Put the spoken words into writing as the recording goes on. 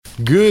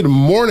Good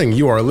morning.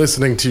 You are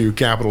listening to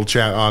Capital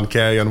Chat on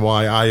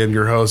KNY. I am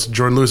your host,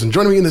 Jordan Lewis, and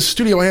joining me in the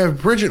studio, I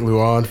have Bridget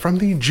Luan from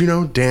the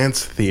Juneau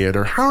Dance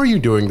Theater. How are you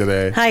doing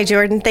today? Hi,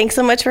 Jordan. Thanks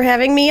so much for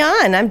having me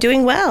on. I'm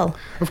doing well.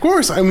 Of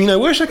course. I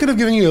wish I could have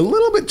given you a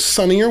little bit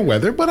sunnier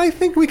weather, but I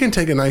think we can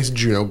take a nice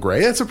Juneau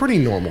gray. That's a pretty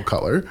normal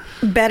color.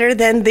 Better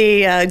than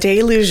the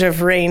deluge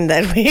of rain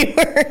that we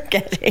were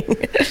getting.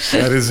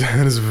 That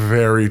is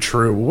very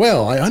true.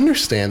 Well, I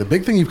understand the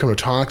big thing you've come to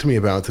talk to me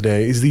about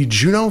today is the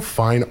Juneau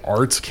Fine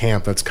Arts Camp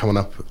that's coming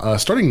up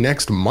starting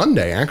next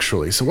Monday,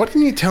 actually. So what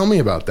can you tell me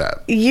about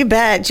that? You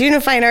bet.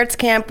 Juneau Fine Arts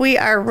Camp, we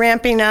are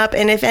ramping up.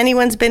 And if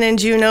anyone's been in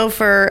Juneau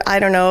for,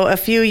 a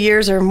few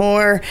years or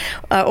more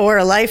or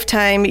a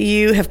lifetime,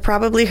 you have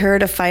probably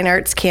heard of Fine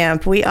Arts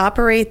Camp. We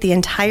operate the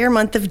entire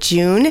month of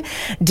June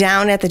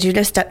down at the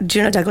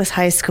Juneau Douglas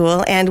High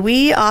School, and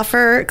we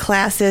offer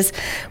classes.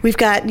 We've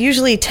got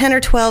usually 10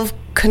 or 12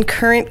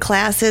 concurrent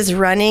classes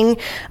running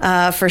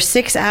for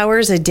 6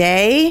 hours a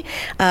day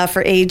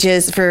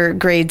for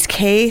grades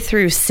K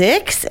through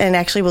 6, and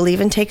actually we'll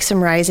even take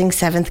some rising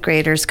 7th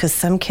graders because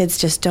some kids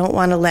just don't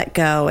want to let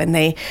go and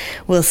they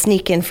will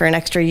sneak in for an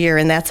extra year,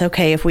 and that's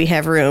okay if we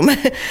have room.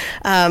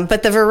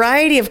 But the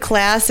variety of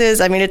classes,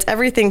 it's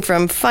everything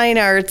from fine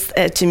arts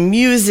to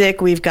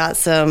music. We've got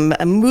some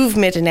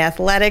movement and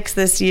athletics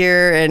this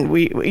year, and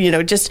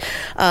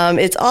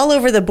it's all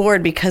over the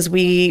board because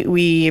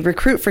we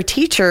recruit for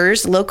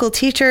teachers,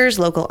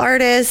 local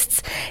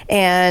artists,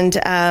 and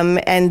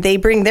they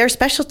bring their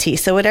specialty.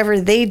 So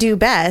whatever they do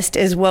best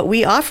is what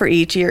we offer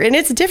each year, and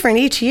it's different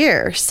each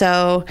year.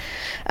 So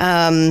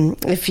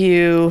if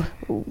you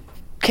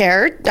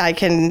care, I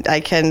can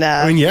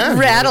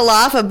rattle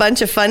off a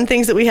bunch of fun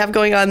things that we have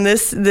going on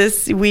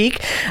this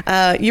week.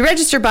 You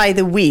register by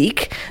the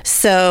week,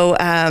 so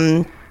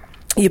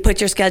you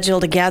put your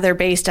schedule together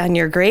based on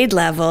your grade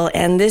level.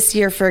 And this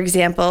year, for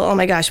example, oh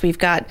my gosh, we've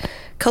got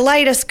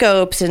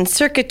kaleidoscopes and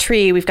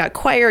circuitry. We've got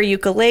choir,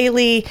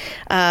 ukulele.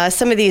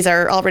 Some of these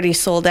are already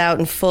sold out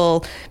in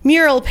full.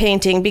 Mural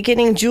painting,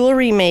 beginning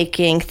jewelry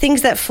making,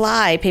 things that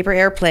fly, paper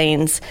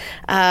airplanes,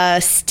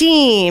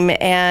 STEAM,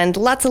 and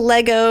lots of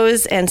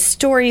Legos and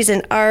stories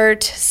and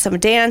art, some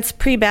dance,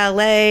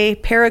 pre-ballet,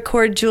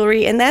 paracord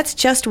jewelry, and that's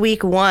just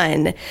week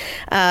 1.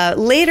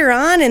 Later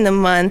on in the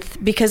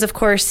month, because of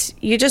course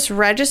you just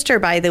register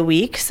by the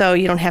week, so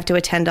you don't have to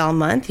attend all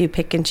month. You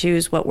pick and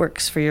choose what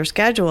works for your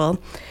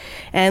schedule.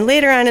 And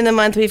later on in the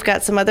month, we've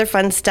got some other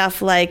fun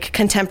stuff like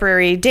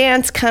contemporary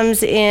dance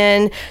comes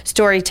in,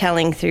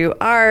 storytelling through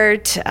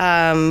art,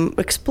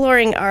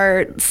 exploring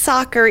art,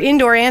 soccer,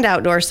 indoor and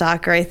outdoor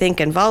soccer, I think,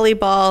 and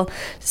volleyball.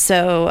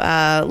 So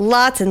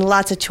lots and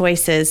lots of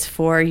choices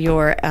for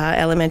your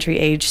elementary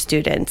age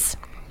students.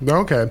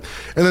 Okay.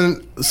 And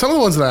then some of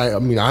the ones that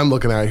I'm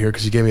looking at here,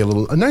 because you gave me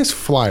a nice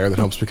flyer that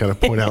helps me kind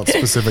of point out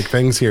specific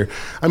things here.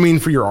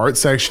 For your art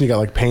section, you got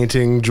like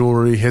painting,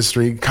 jewelry,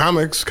 history,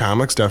 comics.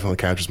 Comics definitely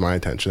catches my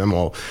attention.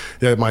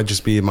 That might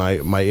just be my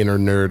inner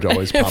nerd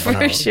always popping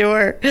out. For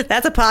sure.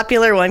 That's a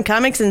popular one.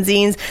 Comics and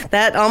zines,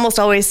 that almost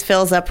always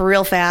fills up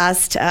real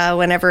fast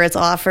whenever it's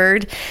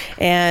offered.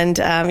 And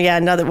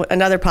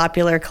another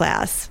popular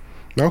class.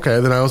 Okay.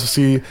 Then I also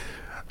see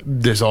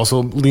this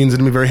also leans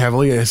into me very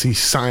heavily. I see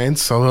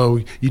science, although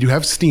you do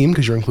have STEAM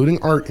because you're including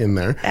art in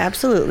there.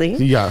 Absolutely.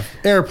 Yeah,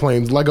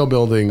 airplanes, Lego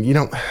building.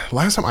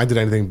 Last time I did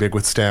anything big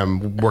with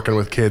STEM, working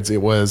with kids, I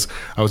was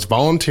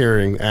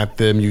volunteering at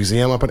the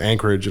museum up in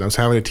Anchorage, and I was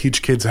having to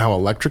teach kids how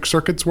electric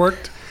circuits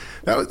worked.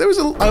 I'll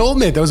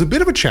admit, that was a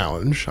bit of a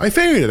challenge. I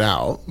figured it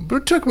out, but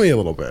it took me a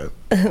little bit.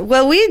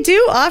 Well, we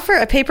do offer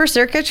a paper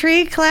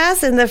circuitry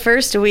class in the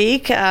first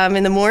week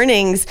in the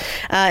mornings,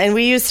 and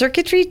we use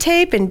circuitry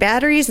tape and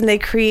batteries, and they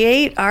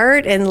create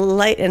art and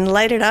light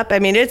it up.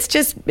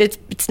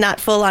 It's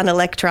not full on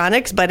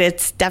electronics, but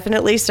it's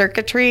definitely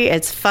circuitry.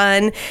 It's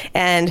fun,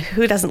 and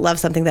who doesn't love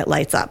something that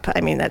lights up?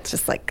 That's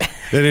just like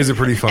that is a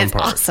pretty fun it's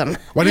part. Awesome.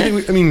 Why do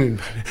you think?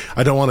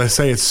 I don't want to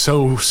say it's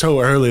so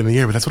early in the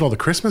year, but that's what all the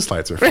Christmas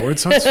lights are for.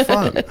 So it's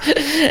fun.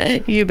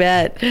 You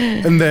bet.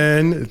 And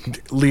then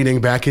leaning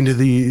back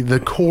into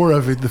the core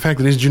of it, the fact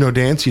that it's Juneau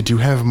Dance, you do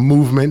have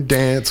movement,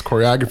 dance,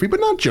 choreography, but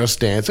not just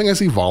dancing. I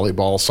see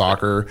volleyball,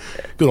 soccer,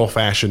 good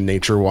old-fashioned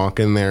nature walk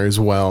in there as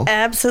well.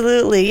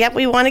 Absolutely. Yep,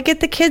 we want to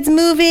get the kids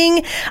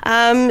moving.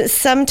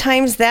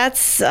 Sometimes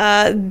that's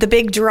the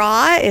big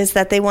draw is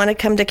that they want to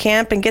come to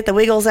camp and get the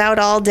wiggles out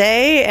all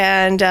day.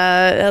 And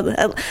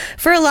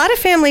for a lot of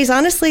families,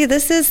 honestly,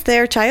 this is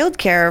their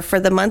childcare for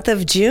the month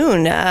of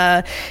June.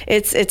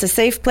 It's a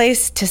safe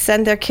place to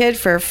send their kid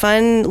for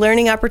fun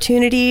learning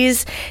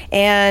opportunities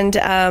and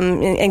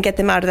get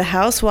them out of the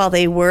house while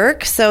they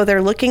work. So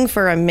they're looking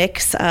for a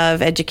mix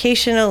of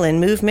educational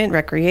and movement,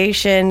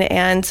 recreation.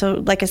 And so,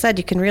 like I said,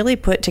 you can really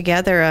put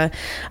together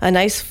a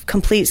nice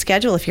complete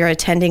schedule if you're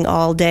attending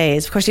all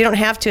days. Of course, you don't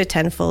have to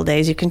attend full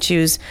days. You can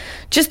choose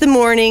just the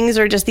mornings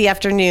or just the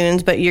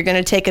afternoons, but you're going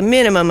to take a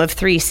minimum of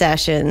 3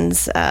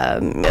 sessions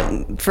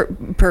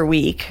per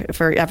week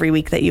for every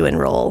week that you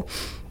enroll.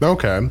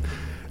 Okay.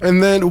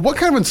 And then what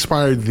kind of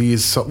inspired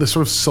this sort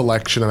of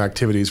selection of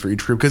activities for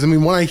each group? Because, I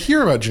mean, when I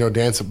hear about Juneau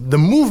Dance, the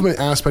movement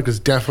aspect is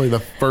definitely the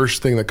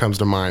first thing that comes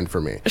to mind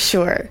for me.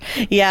 Sure.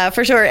 Yeah,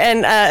 for sure.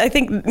 And I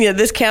think,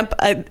 this camp,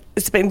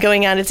 it's been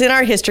going on. It's in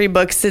our history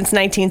books since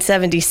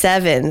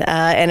 1977.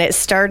 And it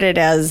started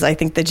as, I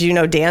think, the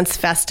Juneau Dance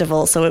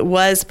Festival. So it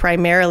was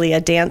primarily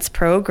a dance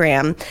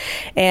program.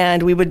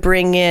 And we would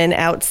bring in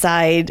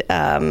outside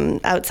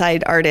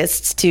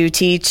artists to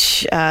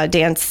teach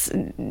dance,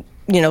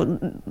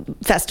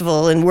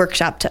 festival and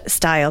workshop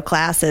style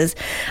classes.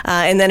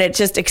 And then it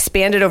just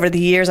expanded over the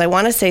years. I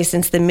want to say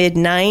since the mid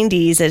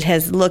 90s, it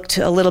has looked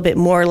a little bit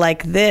more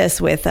like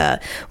this, with a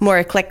more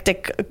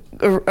eclectic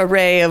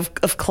array of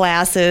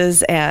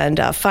classes and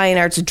fine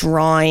arts,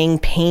 drawing,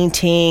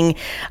 painting.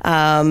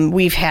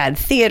 We've had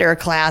theater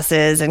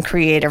classes and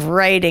creative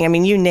writing. I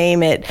mean, you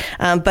name it.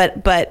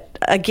 But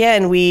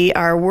again, we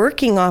are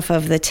working off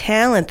of the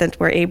talent that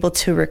we're able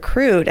to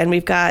recruit. And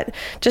we've got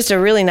just a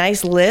really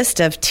nice list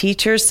of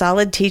teachers,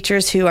 solid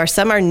teachers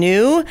some are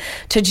new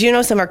to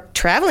Juneau, some are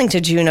traveling to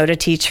Juneau to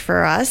teach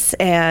for us.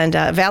 And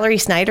Valerie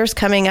Snyder's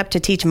coming up to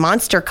teach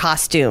monster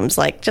costumes.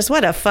 Like, just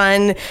what a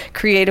fun,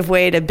 creative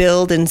way to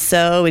build and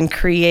sew and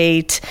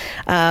create.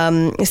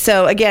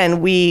 So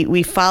again,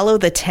 we follow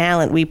the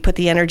talent. We put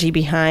the energy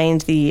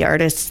behind the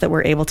artists that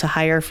we're able to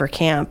hire for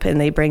camp,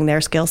 and they bring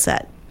their skill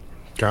set.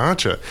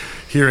 Gotcha.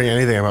 Hearing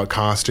anything about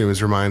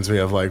costumes reminds me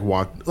of like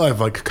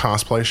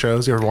cosplay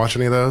shows. You ever watch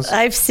any of those?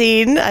 I've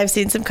seen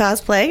some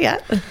cosplay. Yeah.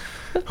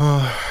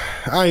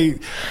 I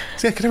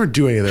could never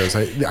do any of those.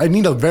 I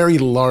need a very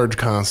large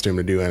costume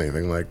to do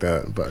anything like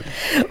that. But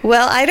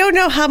well, I don't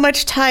know how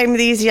much time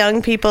these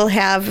young people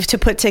have to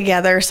put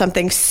together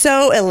something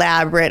so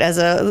elaborate as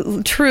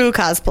a true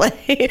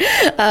cosplay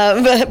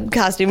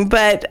costume.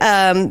 But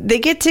they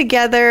get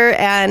together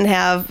and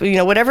have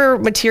whatever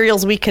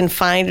materials we can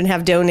find and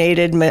have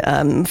donated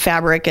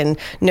fabric and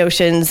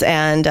notions,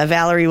 and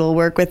Valerie will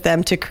work with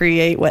them to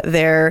create what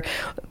their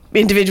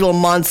individual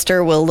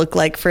monster will look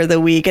like for the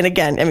week. And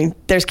again, I mean,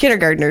 there's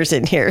kindergartners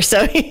in here,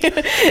 so hey,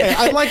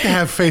 I'd like to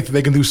have faith that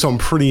they can do something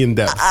pretty in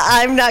depth.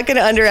 I'm not going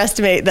to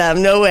underestimate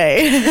them. No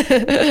way.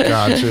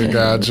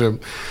 Gotcha.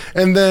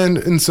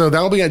 And so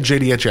that'll be at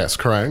JDHS,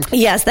 correct?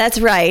 Yes,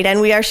 that's right. And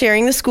we are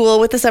sharing the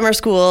school with the summer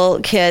school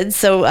kids.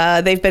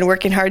 So they've been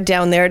working hard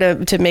down there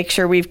to make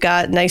sure we've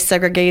got nice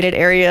segregated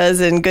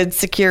areas and good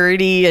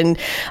security and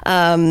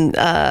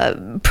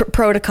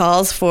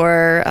protocols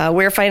for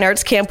where Fine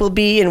Arts Camp will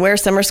be and where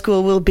summer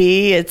school will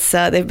be. It's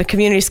they've been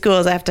community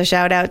schools. I have to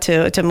shout out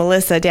to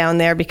Melissa down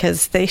there,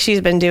 because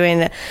she's been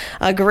doing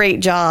a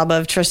great job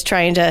of just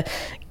trying to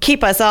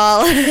keep us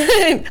all,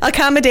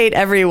 accommodate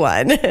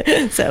everyone.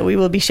 So we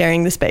will be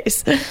sharing the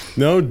space.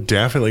 No,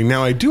 definitely.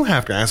 Now, I do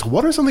have to ask,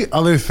 what are some of the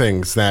other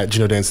things that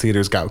Juneau Dance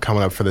Theater's got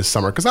coming up for this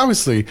summer? Because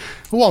obviously,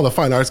 while the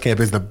Fine Arts Camp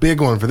is the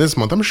big one for this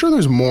month, I'm sure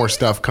there's more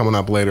stuff coming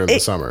up later in the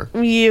summer.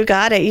 You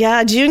got it.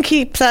 Yeah, June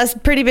keeps us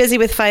pretty busy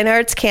with Fine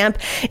Arts Camp.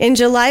 In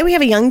July, we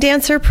have a Young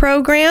Dancer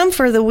program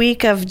for the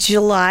week of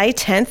July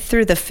 10th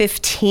through the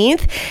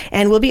 15th.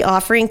 And we'll be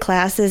offering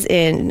classes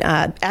in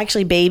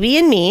actually baby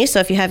and me.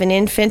 So if you have an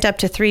infant up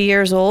to 3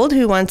 years old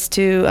who wants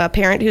to, a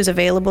parent who's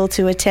available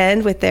to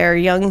attend with their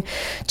young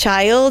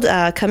child,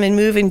 come and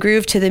move and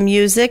groove to the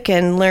music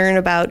and learn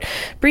about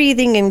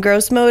breathing and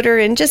gross motor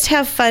and just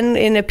have fun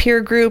in a peer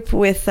group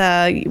with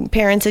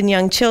parents and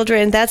young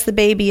children. That's the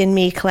baby and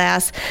me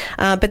class.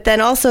 But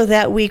then also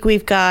that week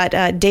we've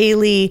got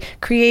daily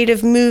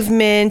creative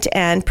movement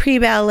and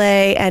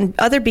pre-ballet and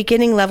other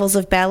beginning levels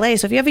of ballet.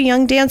 So if you have a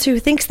young dancer who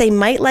thinks they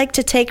might like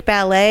to take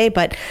ballet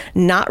but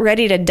not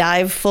ready to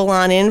dive full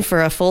on in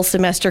for a full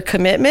semester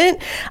commitment,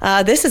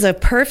 this is a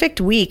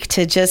perfect week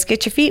to just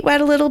get your feet wet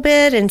a little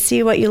bit and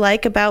see what you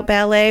like about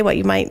ballet, what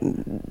you might,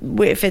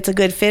 if it's a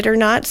good fit or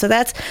not. So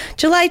that's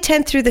July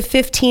 10th through the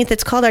 15th.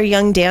 It's called our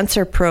Young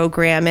Dancer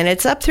program, and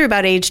it's up through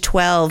about age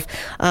 12,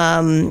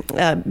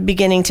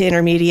 beginning to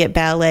intermediate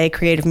ballet,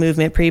 creative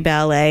movement,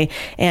 pre-ballet,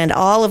 and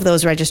all of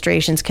those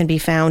registrations can be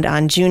found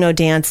on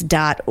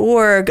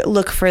juneaudance.org.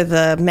 Look for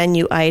the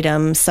menu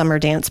item, Summer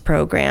Dance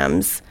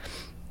Programs.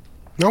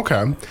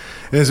 Okay.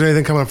 Is there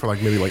anything coming up for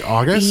maybe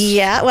August?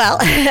 Yeah,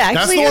 well, actually,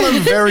 that's the one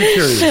I'm very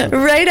curious about.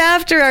 Right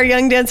after our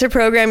Young Dancer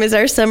program is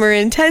our Summer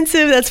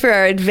Intensive. That's for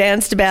our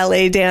advanced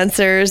ballet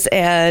dancers.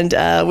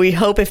 And we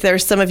hope if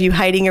there's some of you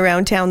hiding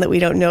around town that we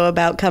don't know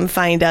about, come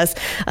find us.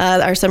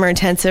 Our Summer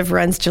Intensive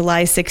runs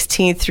July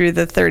 16th through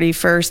the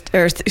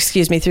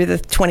 31st, through the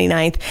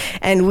 29th.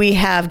 And we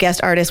have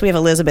guest artists. We have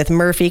Elizabeth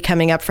Murphy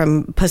coming up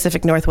from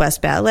Pacific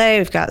Northwest Ballet.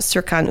 We've got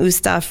Serkan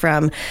Usta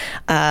from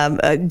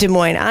Des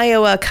Moines,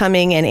 Iowa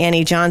coming, and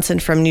Annie Johnson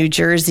from New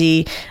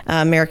Jersey,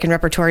 American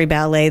Repertory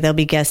Ballet. They'll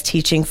be guest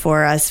teaching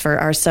for us for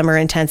our Summer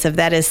Intensive.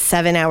 That is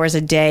 7 hours a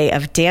day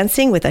of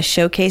dancing with a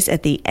showcase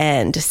at the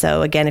end.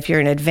 So again, if you're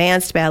an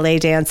advanced ballet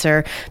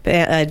dancer,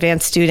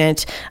 advanced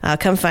student,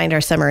 come find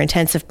our Summer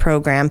Intensive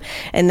program.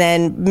 And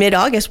then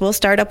mid-August, we'll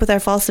start up with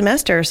our fall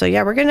semester. So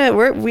yeah, we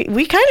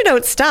kind of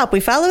don't stop. We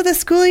follow the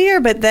school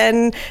year, but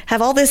then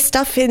have all this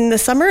stuff in the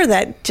summer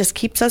that just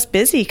keeps us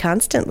busy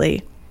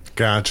constantly.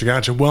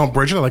 Gotcha. Well,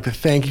 Bridget, I'd like to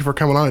thank you for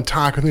coming on and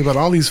talk with me about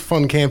all these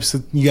fun camps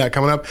that you got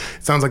coming up.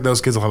 It sounds like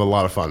those kids will have a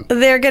lot of fun.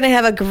 They're going to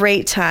have a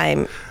great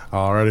time.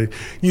 Alrighty.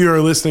 You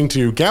are listening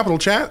to Capital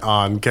Chat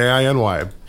on KINY.